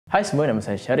Hai semua, nama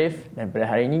saya Syarif dan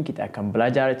pada hari ini kita akan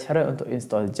belajar cara untuk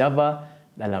install Java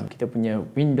dalam kita punya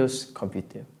Windows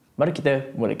komputer. Mari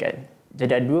kita mulakan.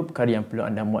 Jadi ada dua perkara yang perlu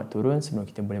anda muat turun sebelum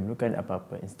kita boleh melakukan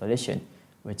apa-apa installation.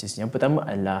 Which is yang pertama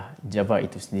adalah Java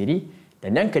itu sendiri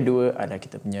dan yang kedua adalah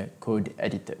kita punya code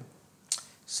editor.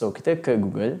 So kita ke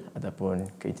Google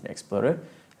ataupun ke Internet Explorer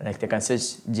dan kita akan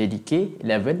search JDK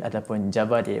 11 ataupun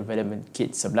Java Development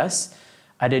Kit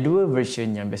 11. Ada dua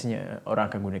version yang biasanya orang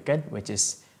akan gunakan, which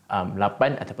is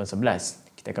 8 ataupun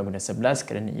 11. Kita akan guna 11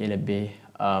 kerana ia lebih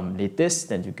latest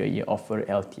dan juga ia offer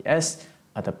LTS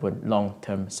ataupun long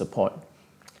term support.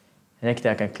 Dan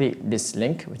kita akan klik this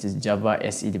link, which is Java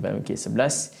SE Development Kit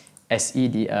 11. SE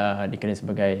dikenali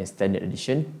sebagai Standard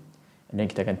Edition. Dan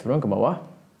kita akan turun ke bawah.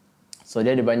 So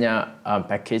dia ada banyak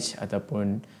package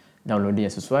ataupun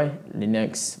downloading yang sesuai,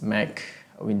 Linux, Mac,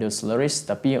 Windows Solaris,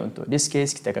 tapi untuk this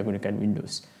case kita akan gunakan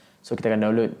Windows. So kita akan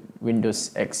download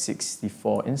Windows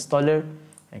x64 installer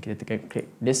dan kita tekan klik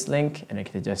this link and then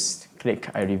kita just klik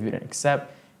I review and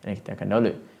accept dan kita akan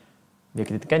download. Bila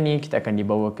kita tekan ni, kita akan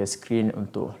dibawa ke screen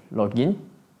untuk login.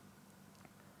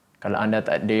 Kalau anda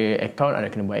tak ada account,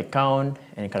 anda kena buat account,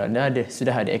 and kalau anda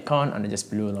sudah ada account, anda just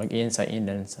perlu login, sign in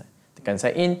dan tekan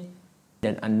sign in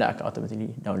dan anda akan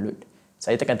automatically download.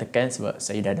 Saya tekan sebab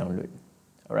saya dah download.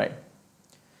 Alright.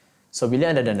 So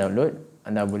bila anda dah download,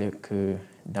 anda boleh ke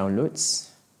downloads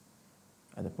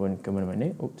ataupun ke mana-mana.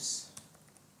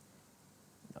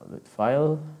 Download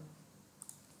file.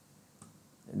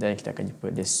 Dan kita akan jumpa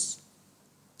this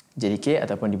JDK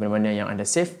ataupun di mana-mana yang anda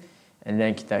save. And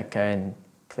then kita akan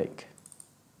klik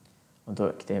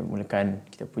untuk kita mulakan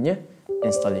kita punya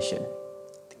installation.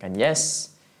 Tekan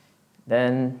yes.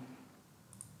 Then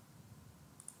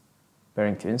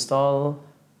preparing to install.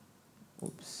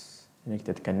 Dan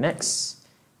kita tekan next.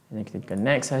 Dan kita tekan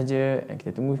next saja dan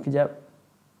kita tunggu sekejap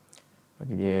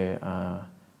bagi dia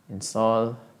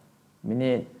install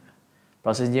minit.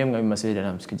 Proses dia mengambil masa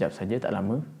dalam sekejap saja, tak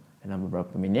lama, dalam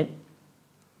beberapa minit.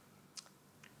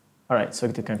 Alright,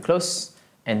 so kita akan close.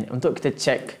 And untuk kita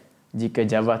check jika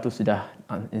Java tu sudah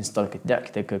install ke tidak,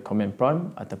 kita ke command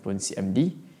prompt ataupun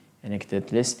cmd dan kita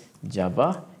tulis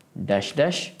Java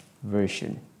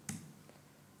 --version.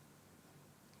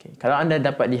 Okay. Kalau anda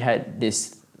dapat lihat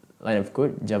this line of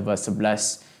code, Java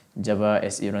 11, Java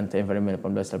SE Runtime Environment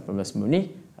 18 sebelum ni,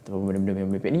 ataupun benda-benda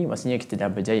yang merepek ni, maksudnya kita dah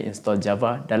berjaya install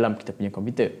Java dalam kita punya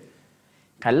komputer.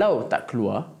 Kalau tak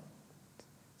keluar,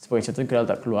 sebagai contoh, kalau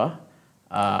tak keluar,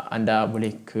 anda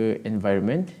boleh ke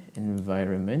environment,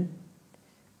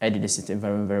 edit the system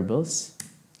environment variables,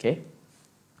 okay,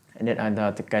 and then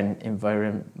anda tekan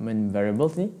environment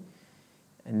variables ni,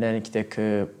 and then kita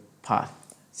ke path.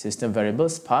 System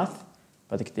variables, path,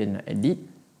 lepas tu kita nak edit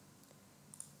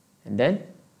and then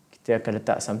kita akan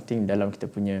letak something dalam kita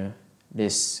punya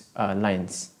this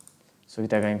lines. So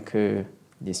kita akan ke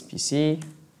this PC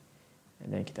and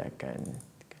then kita akan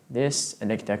tekan this and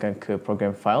then kita akan ke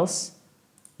program files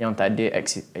yang tak ada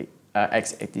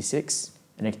x86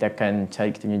 and then kita akan cari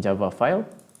kita punya Java file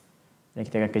dan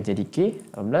kita akan ke JDK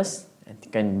 18 dan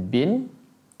tekan bin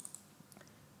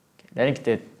dan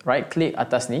kita right click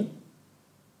atas ni,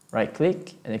 right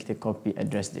click and then kita copy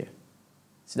address dia.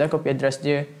 Sudah copy address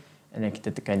dia and then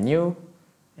kita tekan new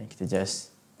and kita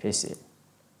just paste it.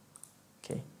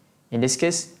 Okay. In this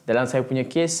case, dalam saya punya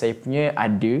case, saya punya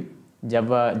ada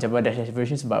Java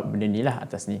 --version sebab benda ni lah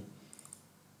atas ni.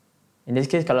 In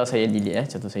this case, kalau saya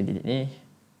delete contoh saya delete ni.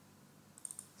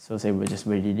 So saya just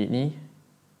boleh delete ni.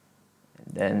 And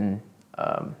then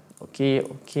okay.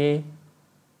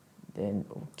 Then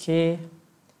okay.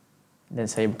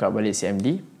 Dan saya buka balik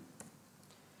cmd.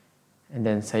 And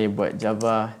then saya buat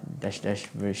Java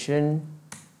 --version,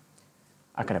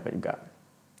 akan dapat juga.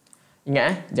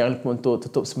 Ingat jangan lupa untuk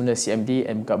tutup semula cmd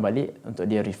dan buka balik untuk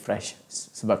dia refresh.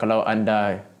 Sebab kalau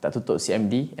anda tak tutup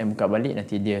cmd dan buka balik,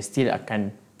 nanti dia still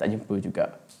akan tak jumpa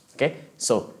juga. Okay,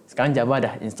 so sekarang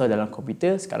Java dah install dalam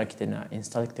komputer. Sekarang kita nak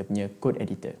install kita punya code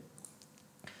editor.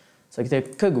 So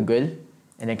kita ke Google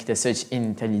and then kita search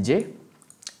IntelliJ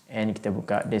and kita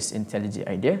buka this IntelliJ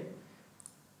idea,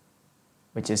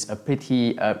 which is a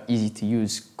pretty easy to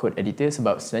use code editor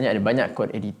sebab sebenarnya ada banyak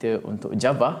code editor untuk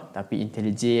Java, tapi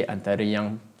IntelliJ antara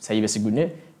yang saya biasa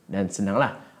guna dan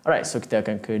senanglah. Alright, so kita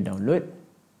akan ke download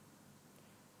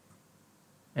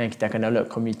dan kita akan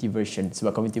download community version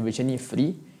sebab community version ni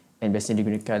free dan biasanya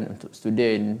digunakan untuk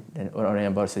student dan orang-orang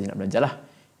yang baru saja nak belajar lah.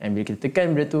 Dan bila kita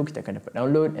tekan benda tu, kita akan dapat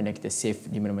download dan kita save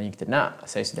di mana-mana yang kita nak.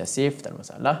 Saya sudah save, tak ada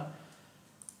masalah.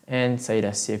 And saya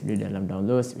dah save dia dalam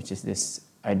downloads, which is this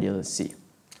ideal C.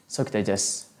 So kita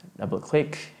just double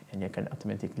click and dia akan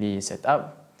automatically set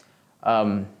up.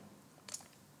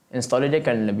 Installer dia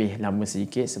akan lebih lama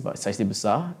sedikit sebab saiz dia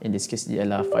besar. In this case dia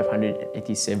adalah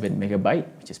 587 MB,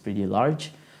 which is pretty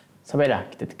large.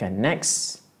 Sampailah kita tekan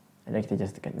next, and then kita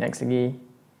just tekan next lagi,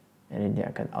 and then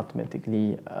dia akan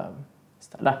automatically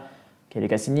start lah. Okay,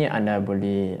 dekat sini anda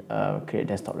boleh create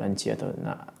desktop launcher atau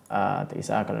nak tak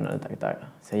kisah kalau nak letak,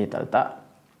 saya tak letak,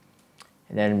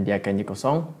 and then dia akan jadi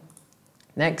kosong.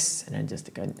 Next, and then just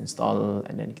tekan install,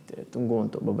 and then kita tunggu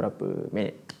untuk beberapa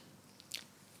minit.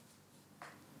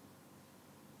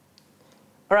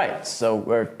 Alright, so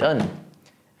we're done.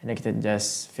 And then kita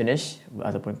just finish,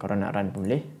 ataupun korang nak run pun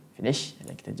boleh. Finish, and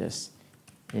then kita just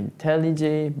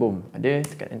IntelliJ, boom, ada,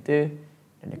 tekan enter,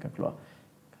 dan dia akan keluar.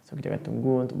 So kita akan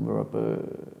tunggu untuk beberapa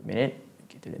minit.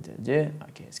 Kita lihat je.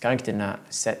 Okay, sekarang kita nak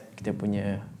set kita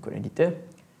punya code editor.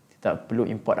 Kita tak perlu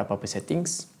import apa-apa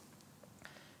settings.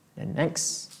 Dan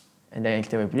next, and then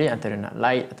kita boleh pilih antara nak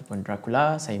light ataupun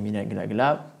Dracula. Saya minat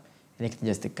gelap-gelap. And then kita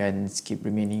just tekan skip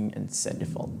remaining and set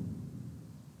default.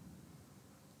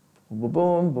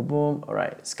 Boom, boom, boom.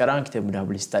 Alright, sekarang kita dah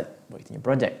boleh start buat kita punya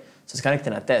project. So sekarang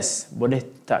kita nak test, boleh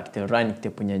tak kita run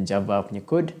kita punya Java punya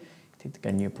code. Kita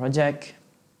tekan new project,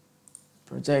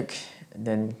 and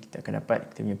then kita akan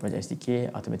dapat kita punya project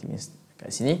SDK automatically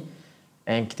kat sini.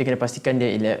 And kita kena pastikan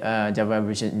dia Java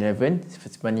version 11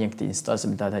 seperti mana yang kita install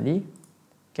sebentar tadi.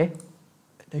 Okay,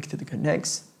 dan kita tekan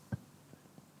next,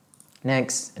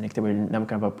 and then kita boleh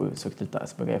namakan apa-apa. So kita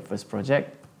letak sebagai first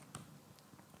project.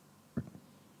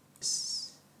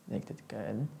 Dan kita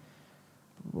tekan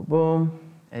boom,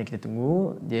 dan kita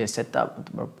tunggu dia set up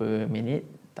untuk berapa minit,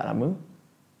 tak lama.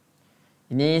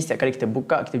 Ini setiap kali kita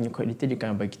buka kita punya code editor, dia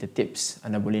akan bagi kita tips.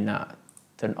 Anda boleh nak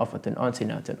turn off atau turn on.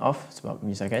 Saya nak turn off sebab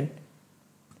menyusahkan.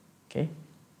 Okay,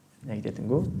 dan kita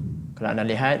tunggu. Kalau anda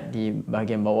lihat di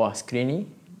bahagian bawah skrin ni,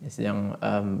 dia sedang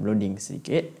loading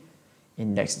sedikit.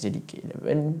 Index jadi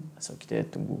K11, so kita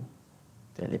tunggu.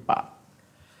 Kita lepak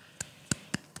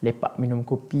minum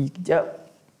kopi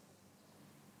kejap.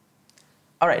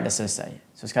 Alright, dah selesai.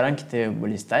 So sekarang kita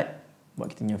boleh start buat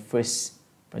kita punya first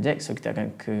project. So kita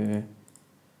akan ke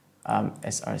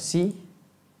src,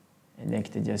 and then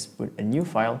kita just put a new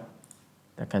file.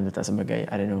 Kita akan letak sebagai,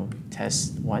 I don't know,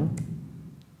 test1.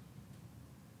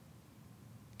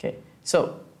 Okay,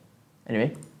 so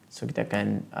anyway, so kita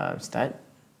akan start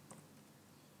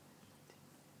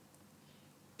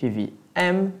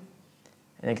pvm,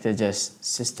 and then kita just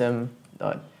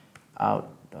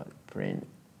system.out.print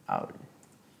out.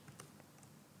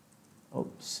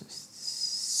 Oops,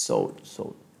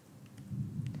 sold.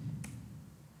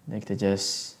 Then kita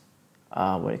just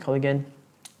what do you call again?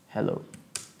 Hello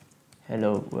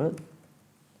world.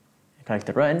 Kalau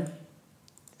kita run,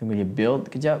 tunggu dia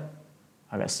build kejap.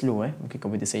 Agak slow mungkin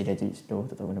komputer saya dah jadi slow,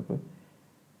 tak tahu kenapa.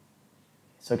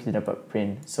 So kita dapat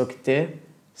print. So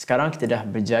sekarang kita dah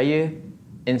berjaya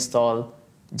install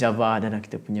Java dalam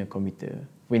kita punya komputer,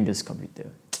 Windows komputer.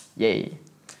 Yay!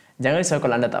 Jangan risau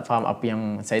kalau anda tak faham apa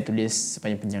yang saya tulis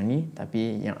sepanjang penjang ni,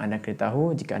 tapi yang anda kena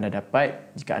tahu, jika anda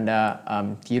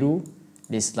tiru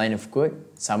this line of code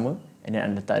sama, and then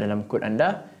anda letak dalam kod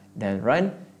anda dan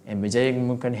run, and berjaya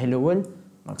mengumumkan hello world,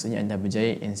 maksudnya anda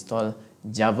berjaya install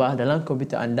Java dalam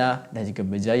komputer anda dan juga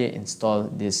berjaya install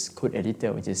this code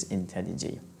editor which is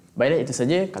IntelliJ. Baiklah, itu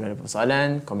saja. Kalau ada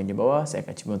persoalan, komen di bawah. Saya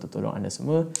akan cuba untuk tolong anda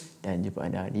semua dan jumpa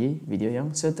anda di video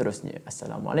yang seterusnya.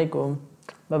 Assalamualaikum.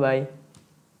 Bye-bye.